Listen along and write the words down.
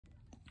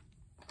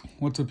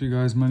What's up, you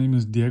guys? My name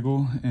is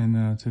Diego,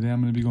 and today I'm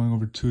going to be going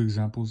over two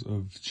examples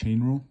of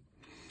chain rule.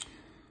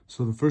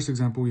 So the first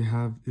example we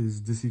have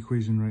is this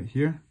equation right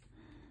here,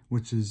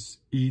 which is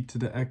e to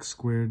the x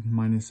squared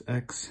minus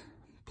x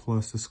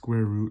plus the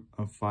square root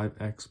of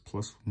 5x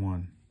plus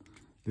 1.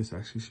 This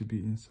actually should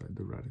be inside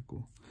the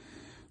radical.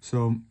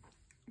 So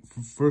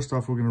first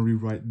off, we're going to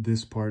rewrite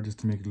this part just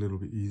to make it a little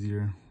bit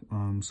easier.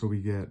 So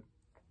we get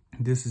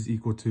this is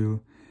equal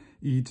to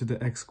e to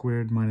the x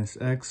squared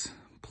minus x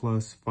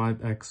plus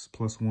 5x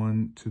plus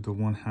 1 to the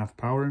 1/2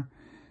 power.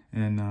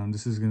 And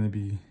this is going to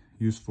be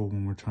useful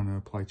when we're trying to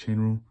apply chain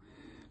rule.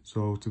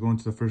 So to go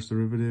into the first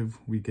derivative,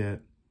 we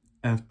get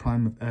f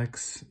prime of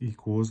x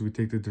equals, we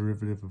take the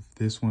derivative of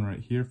this one right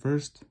here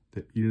first,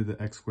 the e to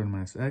the x squared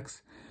minus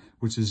x,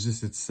 which is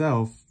just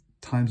itself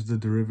times the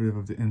derivative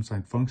of the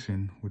inside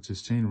function, which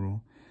is chain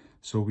rule.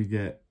 So we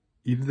get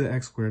e to the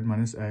x squared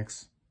minus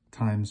x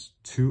times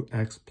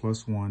 2x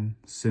plus 1,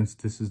 since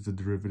this is the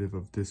derivative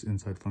of this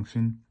inside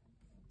function.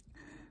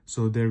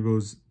 So there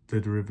goes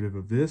the derivative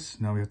of this.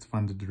 Now we have to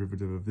find the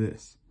derivative of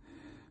this.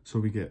 So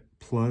we get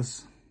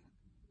plus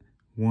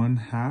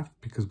 1/2,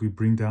 because we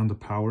bring down the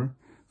power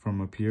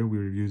from up here. We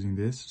were using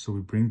this. So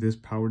we bring this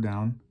power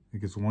down.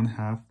 It gets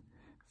 1/2.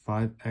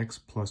 5x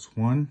plus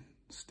 1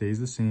 stays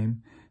the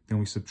same. Then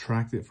we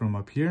subtract it from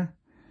up here.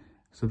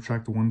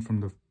 Subtract the 1 from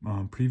the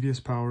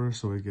previous power.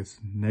 So it gets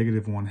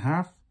negative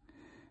 1/2.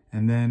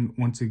 And then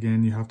once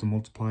again, you have to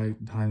multiply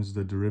times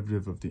the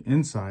derivative of the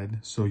inside.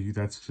 So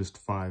that's just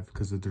 5,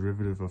 because the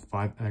derivative of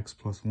 5x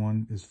plus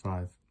 1 is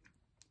 5.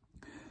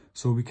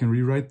 So we can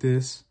rewrite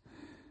this.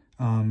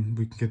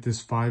 We can get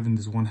this 5 and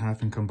this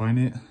 1/2 and combine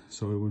it.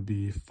 So it would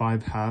be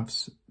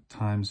 5/2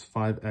 times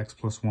 5x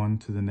plus 1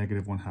 to the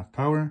negative 1/2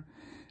 power.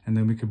 And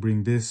then we could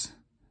bring this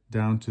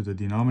down to the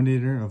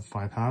denominator of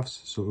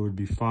 5/2. So it would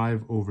be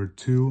 5 over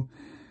 2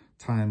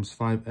 times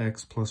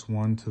 5x plus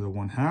 1 to the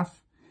 1/2.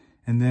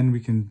 And then we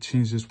can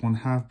change this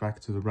 1/2 back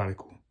to the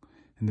radical.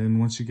 And then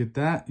once you get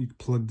that, you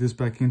plug this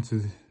back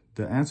into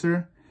the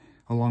answer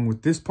along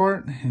with this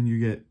part, and you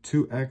get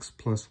 2x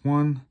plus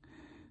 1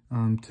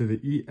 to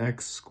the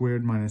ex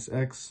squared minus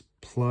x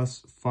plus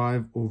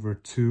 5 over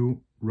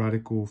 2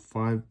 radical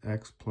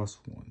 5x plus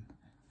 1.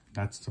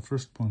 That's the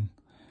first one.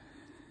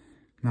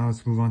 Now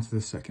let's move on to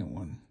the second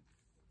one.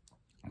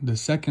 The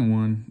second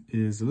one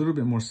is a little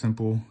bit more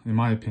simple, in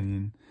my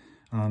opinion.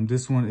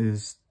 This one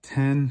is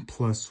 10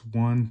 plus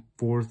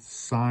 1/4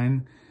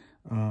 sine.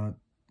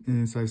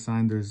 Inside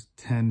sine, there's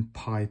 10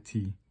 pi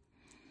t.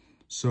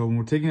 So when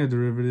we're taking a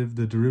derivative,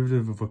 the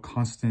derivative of a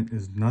constant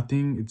is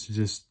nothing. It's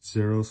just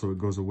 0, so it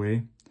goes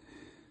away.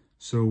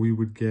 So we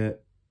would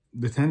get,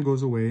 the 10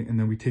 goes away, and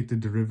then we take the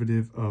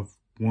derivative of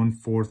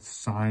 1/4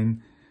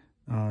 sine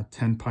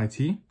 10 pi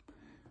t,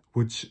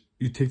 which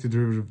you take the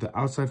derivative of the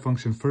outside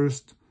function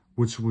first,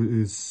 which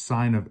is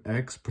sine of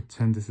x.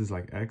 Pretend this is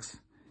like x.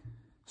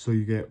 So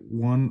you get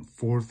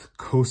 1/4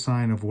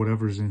 cosine of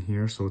whatever's in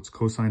here. So it's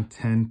cosine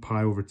 10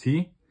 pi over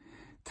t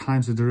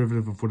times the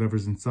derivative of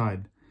whatever's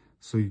inside.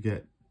 So you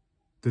get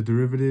the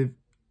derivative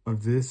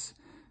of this.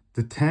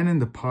 The 10 and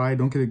the pi,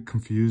 don't get it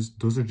confused.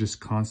 Those are just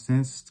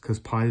constants, because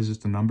pi is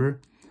just a number.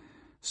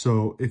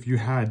 So if you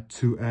had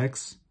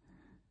 2x,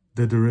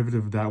 the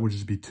derivative of that would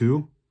just be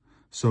 2.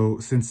 So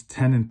since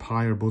 10 and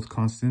pi are both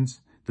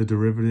constants, the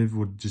derivative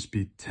would just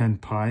be 10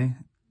 pi.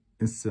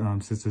 It's,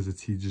 since there's a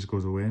t, it just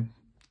goes away,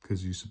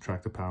 because you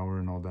subtract the power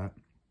and all that.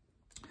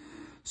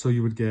 So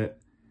you would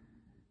get,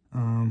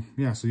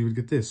 so you would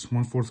get this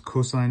 1/4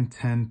 cosine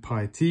 10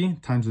 pi t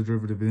times the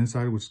derivative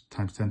inside, which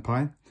times 10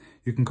 pi.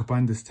 You can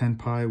combine this 10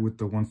 pi with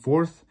the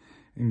 1/4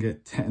 and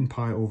get 10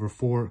 pi over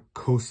 4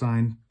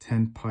 cosine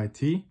 10 pi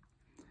t.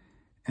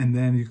 And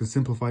then you can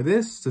simplify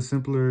this to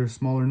simpler,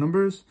 smaller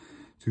numbers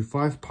to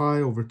 5 pi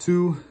over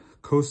 2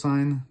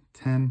 cosine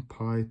 10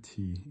 pi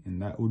t.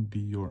 And that would be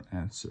your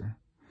answer.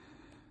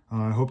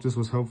 I hope this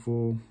was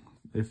helpful.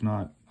 If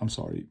not, I'm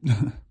sorry.